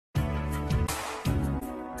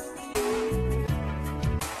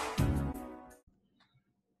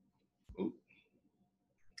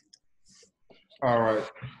All right.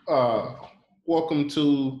 Welcome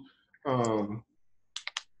to um,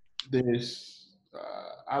 this.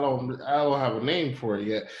 I don't have a name for it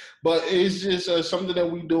yet, but it's just something that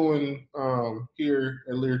we're doing here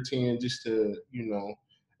at Lear 10, just to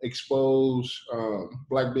expose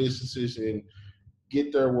black businesses and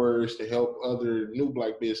get their words to help other new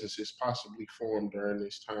black businesses possibly form during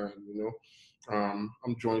this time.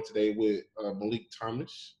 I'm joined today with Maleek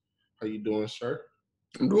Thomas. How you doing, sir?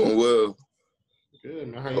 I'm doing well. Good,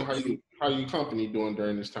 man. How How you are how you? you how your company doing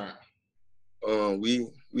during this time?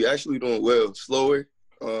 We actually doing well. Slower,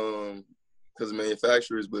 because of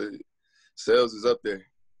manufacturers, but sales is up there.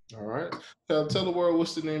 All right. Tell the world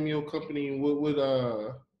what's the name of your company and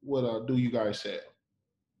what do you guys sell?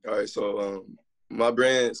 All right, so my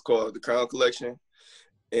brand is called the Crown Collection,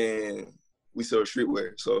 and we sell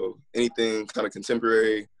streetwear. So anything kind of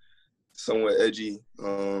contemporary, somewhat edgy,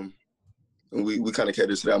 and we kind of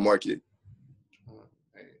cater to that market.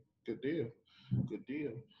 Hey, good deal. Good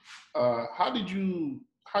deal. How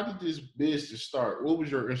did this business start? What was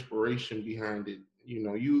your inspiration behind it?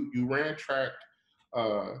 You ran track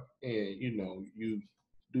and you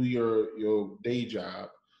do your day job,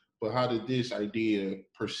 but how did this idea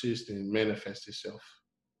persist and manifest itself?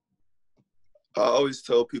 I always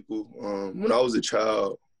tell people when I was a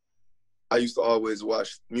child, I used to always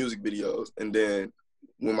watch music videos, and then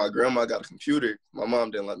when my grandma got a computer, my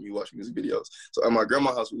mom didn't let me watch music videos. So at my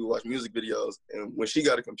grandma's house, we would watch music videos, and when she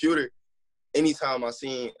got a computer, anytime I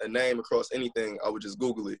seen a name across anything, I would just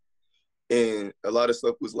Google it. And a lot of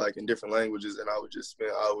stuff was like in different languages, and I would just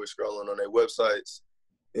spend hours scrolling on their websites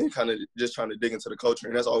and kind of just trying to dig into the culture.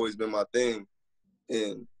 And that's always been my thing.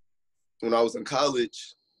 And when I was in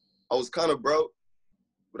college, I was kind of broke,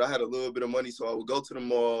 but I had a little bit of money, so I would go to the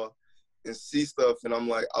mall and see stuff, and I'm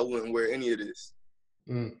like, I wouldn't wear any of this.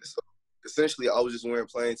 Mm, So essentially, I was just wearing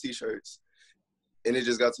plain T-shirts, and it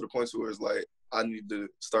just got to the point where it's like, I need to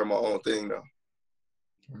start my own thing now.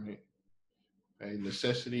 right. A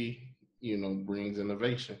necessity, brings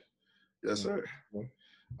innovation. Yes, You sir. know.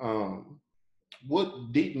 Um,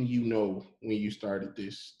 what didn't you know when you started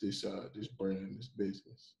this brand, this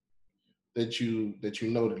business that you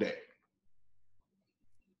know today?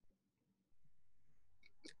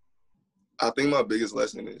 I think my biggest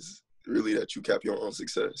lesson is really that you cap your own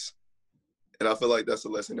success. And I feel like that's a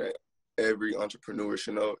lesson that every entrepreneur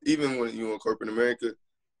should know. Even when you're in corporate America,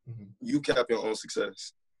 Mhm. you cap your own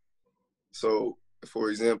success. So, for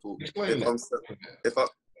example, Explain if that. I'm if I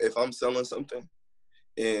if I'm selling something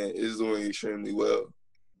and it's doing extremely well,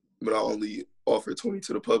 but I only offer 20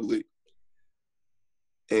 to the public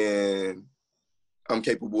and I'm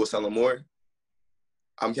capable of selling more,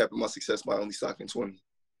 I'm capping my success by only stocking 20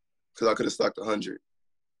 because I could have stocked 100.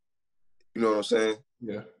 You know what I'm saying?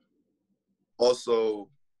 Yeah. Also,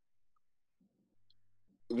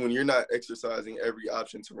 when you're not exercising every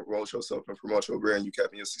option to promote yourself and promote your brand, you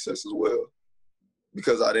capping your success as well.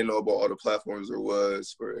 Because I didn't know about all the platforms there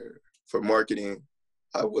was for marketing,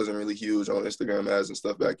 I wasn't really huge on Instagram ads and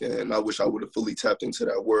stuff back then. And I wish I would have fully tapped into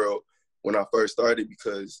that world when I first started,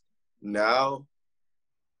 because now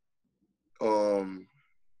um,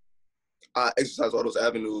 I exercise all those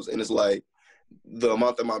avenues, and it's like the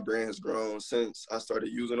amount that my brand has grown since I started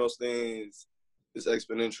using those things is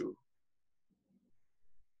exponential.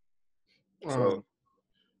 Um, So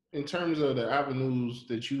in terms of the avenues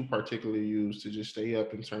that you particularly use to just stay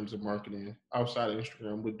up in terms of marketing outside of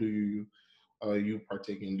Instagram, what do you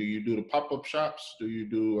partake in? Do you do the pop up shops? Do you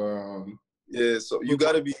do yeah, so you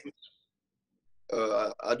got to be.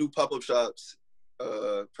 I do pop up shops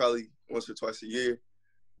probably once or twice a year.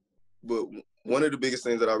 But one of the biggest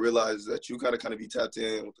things that I realized is that you gotta kind of be tapped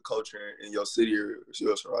in with the culture in your city or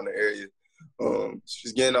your surrounding area.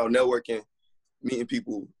 Just getting out, networking, meeting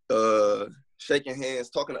people, shaking hands,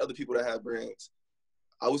 talking to other people that have brands.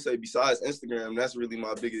 I would say besides Instagram, that's really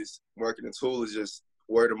my biggest marketing tool, is just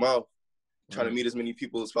word of mouth. Trying to right? meet as many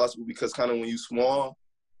people as possible, because kind of when you small,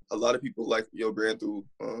 a lot of people like your brand through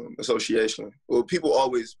association. Well, people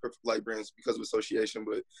always like brands because of association,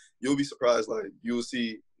 but you'll be surprised. Like, you'll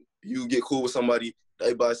see, you get cool with somebody,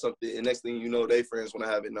 they buy something, and next thing you know, they friends want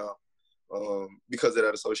to have it now, because of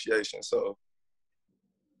that association. So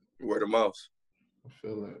word of mouth. I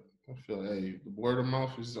feel that. I feel that. Hey, the word of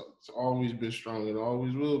mouth it's always been strong and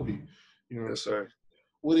always will be. You know what I'm Yes, saying? sir.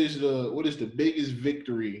 What is the biggest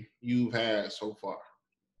victory you've had so far?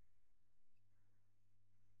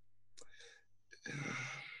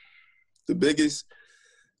 The biggest,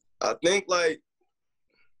 I think, like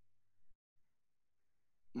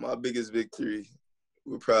my biggest victory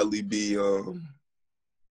would probably be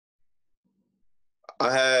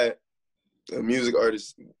I had A music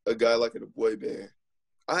artist, a guy like in a boy band.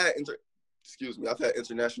 I had I've had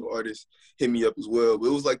international artists hit me up as well. But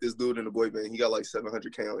it was like this dude in the boy band. He got like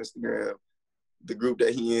 700K on Instagram. The group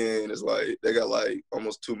that he in is like, they got like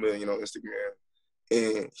almost 2 million on Instagram.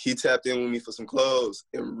 And he tapped in with me for some clothes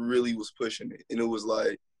and really was pushing it. And it was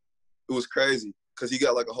like, it was crazy because he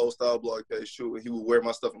got like a whole style blog page too. And he would wear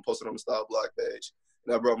my stuff and post it on the style blog page.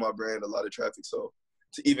 And I brought my brand a lot of traffic. So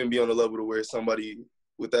to even be on the level to where somebody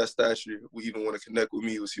with that stature would even want to connect with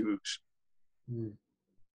me was huge. Mm.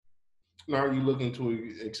 Now, are you looking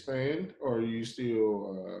to expand, or are you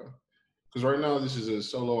still? Because right now this is a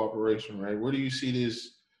solo operation, right? Where do you see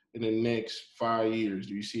this in the next 5 years?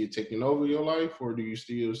 Do you see it taking over your life, or do you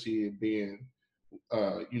still see it being,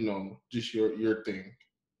 just your thing?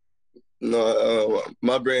 No,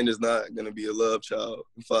 my brand is not going to be a love child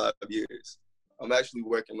in 5 years. I'm actually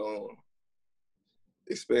working on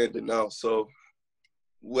expanding now. So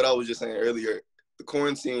what I was just saying earlier, the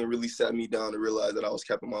quarantine really sat me down to realize that I was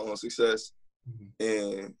capping my own success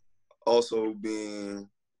and also being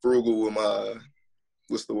frugal with my,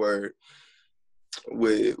 with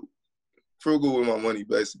frugal with my money,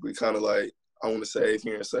 basically. Kind of like, I want to save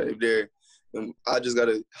here and save there. And I just got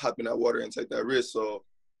to hop in that water and take that risk. So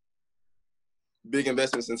big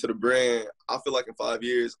investments into the brand. I feel like in 5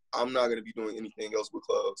 years, I'm not going to be doing anything else with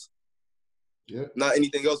clothes. Yeah. Not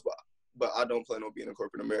anything else, but I don't plan on being in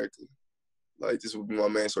corporate America. Like, this would be my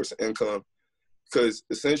main source of income. Because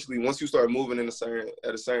essentially, once you start moving at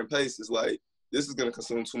a certain pace, it's like, this is going to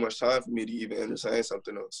consume too much time for me to even entertain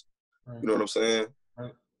something else. Right. You know what I'm saying?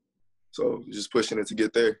 Right. So just pushing it to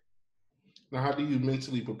get there. Now, how do you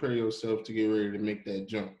mentally prepare yourself to get ready to make that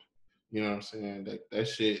jump? You know what I'm saying? That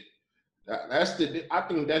shit. I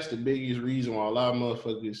think that's the biggest reason why a lot of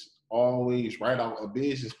motherfuckers always write out a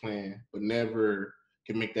business plan, but never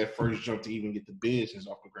can make that first jump to even get the business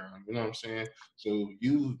off the ground. You know what I'm saying? So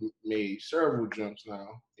you've made several jumps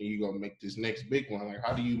now, and you're gonna make this next big one. Like,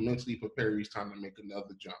 how do you mentally prepare each time to make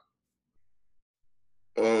another jump?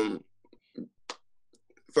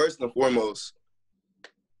 First and foremost,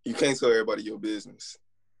 you can't tell everybody your business.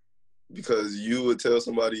 Because you would tell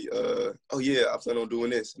somebody, oh yeah, I plan on doing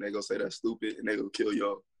this, and they go say that's stupid, and they go kill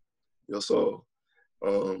your soul.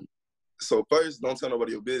 So first, don't tell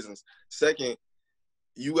nobody your business. Second,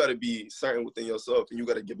 you got to be certain within yourself, and you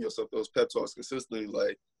got to give yourself those pep talks consistently.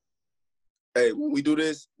 Like, hey, when we do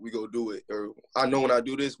this, we go do it. Or I know when I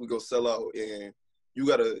do this, we go sell out. And you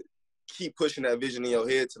got to keep pushing that vision in your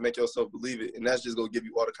head to make yourself believe it, and that's just gonna give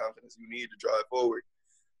you all the confidence you need to drive forward.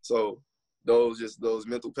 So those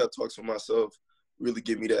mental pep talks for myself really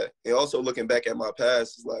give me that. And also looking back at my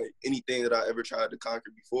past, is like anything that I ever tried to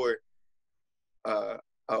conquer before, I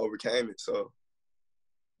overcame it. So,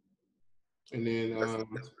 and then that's what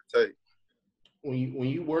it take. When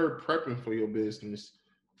you were prepping for your business,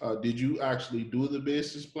 did you actually do the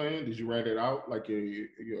business plan? Did you write it out like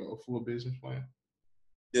your full business plan?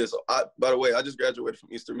 Yeah. So by the way, I just graduated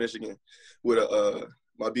from Eastern Michigan with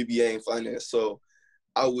my BBA in finance. So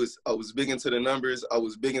I was big into the numbers. I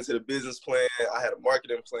was big into the business plan. I had a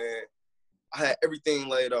marketing plan. I had everything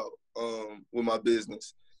laid out with my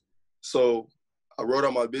business. So I wrote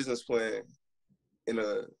out my business plan in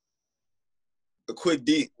a quick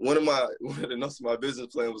deep. One of the notes of my business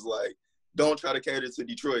plan was like, don't try to cater to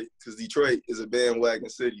Detroit, because Detroit is a bandwagon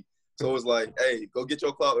city. So it was like, hey, go get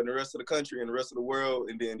your clout in the rest of the country and the rest of the world,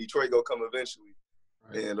 and then Detroit go come eventually.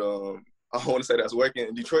 Right. And I don't want to say that's working.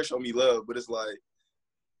 And Detroit showed me love, but it's like,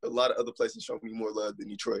 a lot of other places show me more love than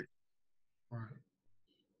Detroit. Right.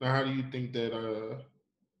 Now, how do you think that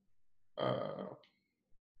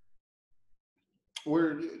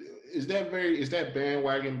where is that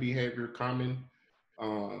bandwagon behavior common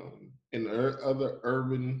in other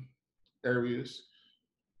urban areas?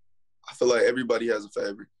 I feel like everybody has a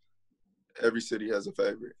favorite. Every city has a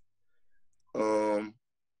favorite.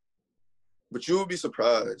 But you will be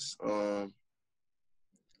surprised.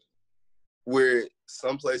 Where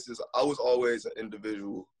some places, I was always an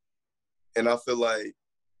individual. And I feel like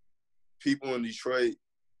people in Detroit,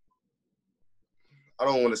 I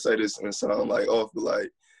don't want to say this and sound like off, but like,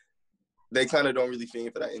 they kind of don't really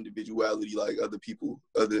fiend for that individuality like other people,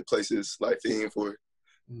 other places like fiend for.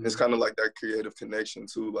 Mm-hmm. It's kind of like that creative connection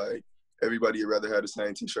too. Like, everybody would rather have the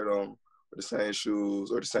same t-shirt on or the same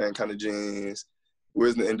shoes or the same kind of jeans.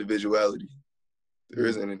 Where's the individuality? There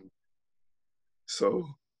isn't any. So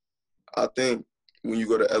I think when you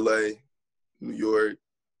go to LA, New York,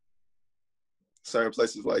 certain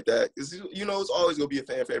places like that, it's always gonna be a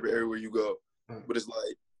fan favorite everywhere you go. But it's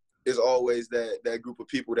like, it's always that group of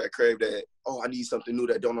people that crave that, oh, I need something new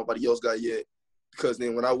that don't nobody else got yet. because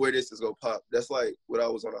then when I wear this, it's gonna pop. That's like what I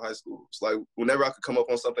was on in high school. It's like whenever I could come up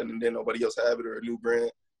on something and then nobody else have it or a new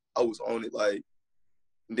brand, I was on it. Like,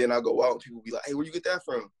 and then I go out and people be like, "Hey, where you get that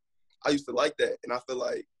from?" I used to like that, and I feel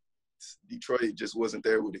like Detroit just wasn't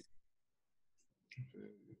there with it.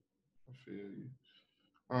 I feel you.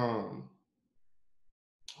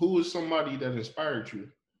 Who is somebody that inspired you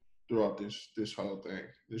throughout this whole thing,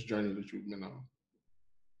 this journey that you've been on?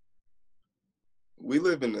 We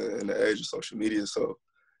live in the age of social media, so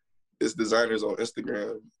it's designers on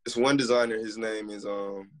Instagram. It's one designer. His name is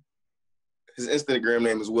his Instagram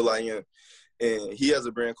name is will.i.am, and he has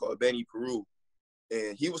a brand called Benny Peru.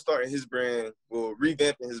 And he was starting his brand, well,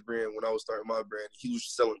 revamping his brand when I was starting my brand. He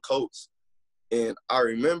was selling coats. And I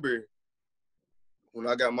remember when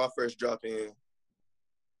I got my first drop in,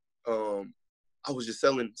 I was just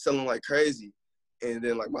selling like crazy. And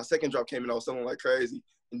then like my second drop came in, I was selling like crazy.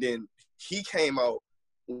 And then he came out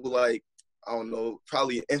with like, I don't know,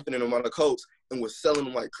 probably an infinite amount of coats and was selling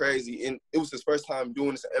them like crazy. And it was his first time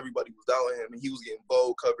doing this, and everybody was down with him. And he was getting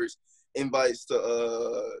Vogue covers, invites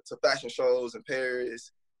to fashion shows in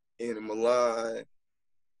Paris and in Milan.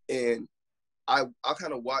 And I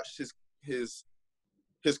kind of watched his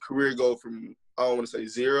career go from, I don't want to say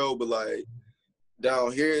zero, but like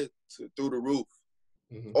down here to through the roof,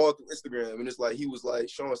 all through Instagram. And it's like he was like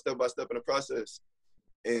showing step by step in the process.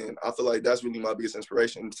 And I feel like that's really my biggest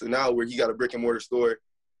inspiration. So now where he got a brick and mortar store,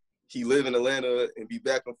 he live in Atlanta and be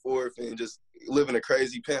back and forth and just live in a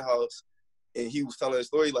crazy penthouse. And he was telling a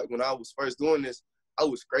story like when I was first doing this, I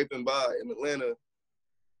was scraping by in Atlanta,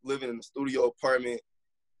 living in a studio apartment,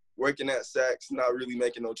 working at Saks, not really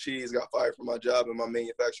making no cheese, got fired from my job, and my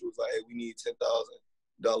manufacturer was like, "Hey, we need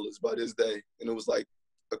 $10,000 by this day." And it was like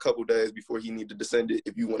a couple days before he needed to send it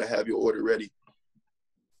if you want to have your order ready.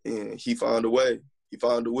 And he found a way. He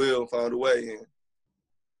found a will, found a way, and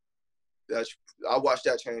I watched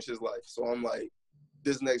that change his life. So I'm like,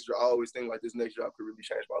 this next job, I always think like this next job could really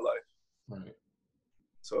change my life. Right.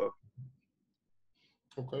 So.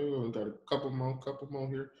 Okay, we got a couple more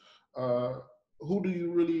here. Who do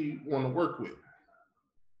you really want to work with?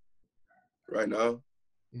 Right now?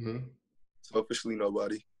 Mm-hmm. Selfishly,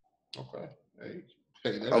 nobody. Okay. Hey,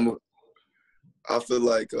 that's I feel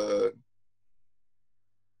like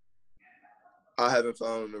I haven't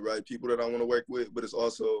found the right people that I want to work with, but it's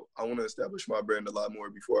also, I want to establish my brand a lot more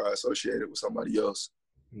before I associate it with somebody else.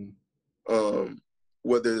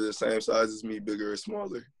 Whether they're the same size as me, bigger or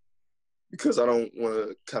smaller. Because I don't want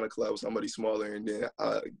to kind of collab with somebody smaller and then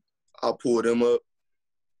I'll pull them up.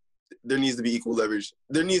 There needs to be equal leverage.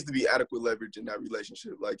 There needs to be adequate leverage in that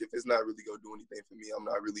relationship. Like if it's not really going to do anything for me, I'm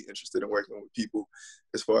not really interested in working with people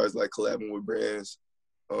as far as like collabing with brands.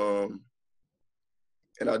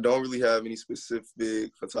 And I don't really have any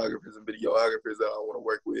specific photographers and videographers that I want to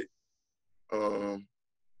work with.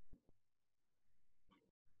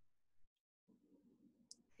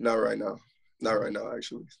 Not right now. Not right now,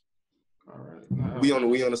 actually. All right. We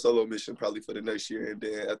on a solo mission probably for the next year, and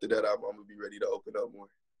then after that, I'm gonna be ready to open up more.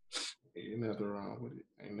 Ain't nothing wrong with it.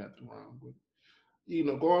 You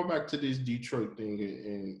know, going back to this Detroit thing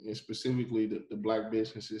and specifically the black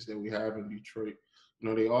businesses that we have in Detroit, you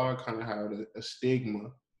know, they all kind of have a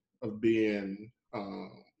stigma of being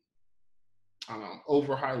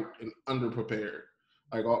overhyped and underprepared,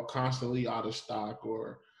 like all constantly out of stock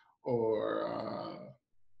or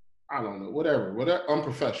I don't know, whatever,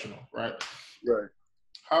 unprofessional, right? Right.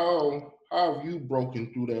 How have you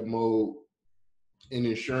broken through that mode in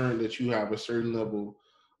ensuring that you have a certain level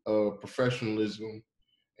of professionalism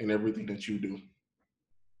in everything that you do?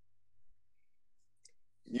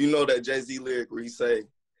 You know that Jay-Z lyric where he say,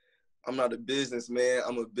 "I'm not a businessman,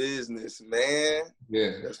 I'm a businessman."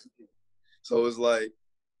 Yeah. So it's like,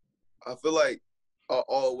 I feel like I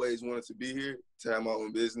always wanted to be here, to have my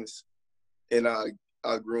own business. And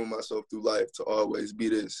I grew myself through life to always be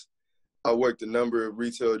this. I worked a number of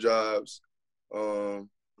retail jobs. I'm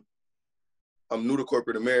new to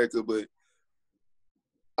corporate America, but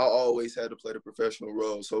I always had to play the professional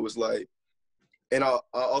role. So it was like, and I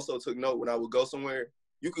also took note when I would go somewhere,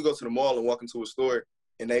 you could go to the mall and walk into a store,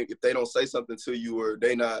 and if they don't say something to you or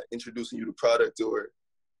they not introducing you to product or,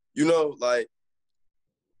 you know, like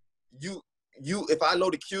if I know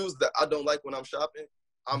the cues that I don't like when I'm shopping,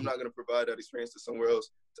 I'm not gonna provide that experience to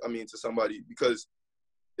to somebody, because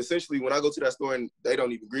essentially when I go to that store and they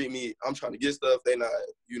don't even greet me, I'm trying to get stuff, they not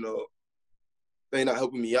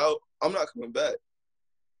helping me out, I'm not coming back.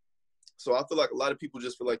 So I feel like a lot of people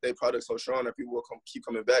just feel like their product's so strong that people will keep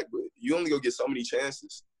coming back, but you only go get so many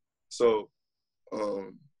chances. So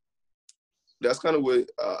that's kind of what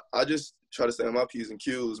I just try to stay on my P's and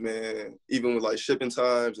Q's, man, even with like shipping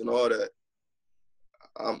times and all that.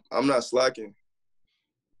 I'm not slacking.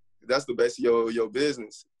 That's the best of your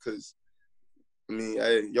business, because I mean,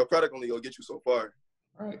 hey, your product only gonna get you so far.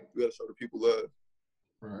 Right. You gotta show the people love.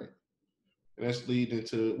 Right. And that's leading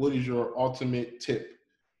to, what is your ultimate tip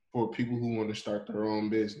for people who want to start their own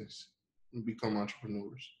business and become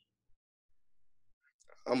entrepreneurs?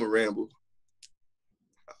 I'm a ramble.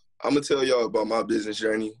 I'm gonna tell y'all about my business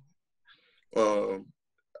journey.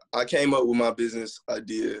 I came up with my business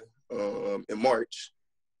idea in March,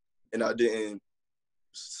 and I didn't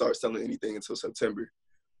start selling anything until September.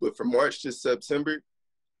 But from March to September,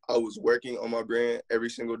 I was working on my brand every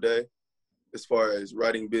single day, as far as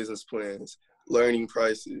writing business plans, learning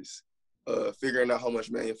prices, figuring out how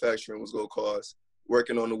much manufacturing was gonna cost,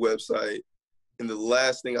 working on the website. And the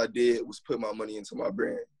last thing I did was put my money into my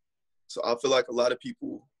brand. So I feel like a lot of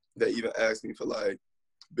people that even ask me for like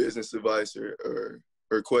business advice or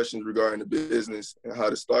questions regarding the business and how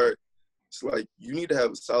to start, it's like you need to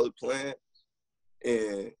have a solid plan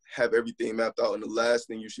and have everything mapped out. And the last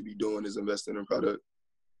thing you should be doing is investing in product,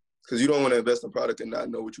 because you don't want to invest in product and not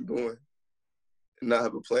know what you're doing and not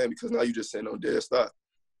have a plan, because now you're just sitting on dead stock.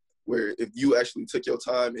 Where if you actually took your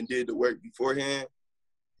time and did the work beforehand,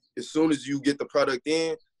 as soon as you get the product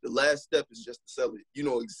in, the last step is just to sell it. You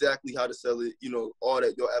know exactly how to sell it. You know all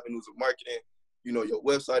that, your avenues of marketing. You know your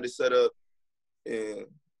website is set up, and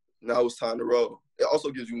now it's time to roll. It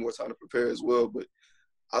also gives you more time to prepare as well. But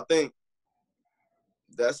I think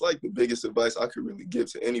that's like the biggest advice I could really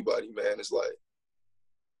give to anybody, man. It's like,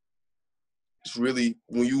 it's really,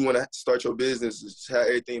 when you want to start your business, just have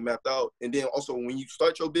everything mapped out. And then also, when you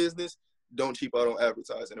start your business, don't cheap out on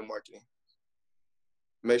advertising and marketing.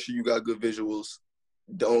 Make sure you got good visuals.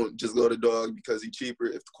 Don't just go to dog because he's cheaper.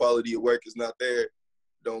 If the quality of work is not there,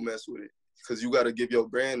 don't mess with it. Because you got to give your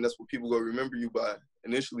brand, that's what people going to remember you by.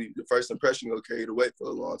 Initially, the first impression will carry the weight for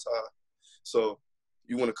a long time. So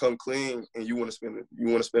you want to come clean, and you want to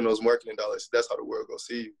spend those marketing dollars. That's how the world gonna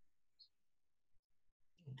see you.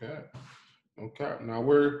 Okay. Now,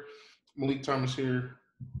 we're Maleek Thomas here,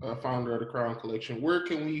 founder of the Crown Collection. Where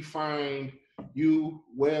can we find you?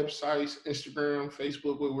 Websites, Instagram,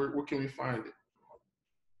 Facebook. Where can we find it?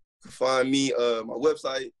 You can find me. My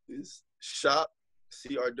website is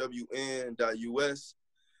crwn.us.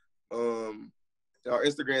 Our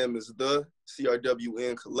Instagram is the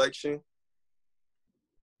CRWN Collection.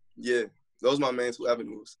 Yeah, those are my main two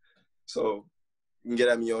avenues. So you can get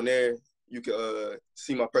at me on there. You can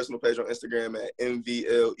see my personal page on Instagram at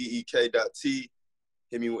mvleek.t.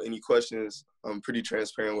 Hit me with any questions. I'm pretty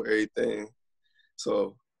transparent with everything.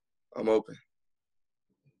 So I'm open.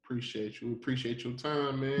 Appreciate you. Appreciate your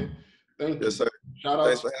time, man. Thank you. Yes, sir. Shout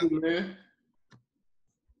out to you, man.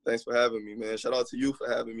 Thanks for having me, man. Shout out to you for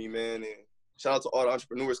having me, man. And shout out to all the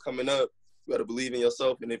entrepreneurs coming up. You got to believe in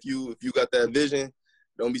yourself. And if you got that vision,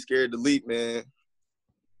 don't be scared to leap, man.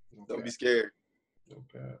 Don't be scared.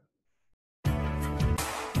 Okay.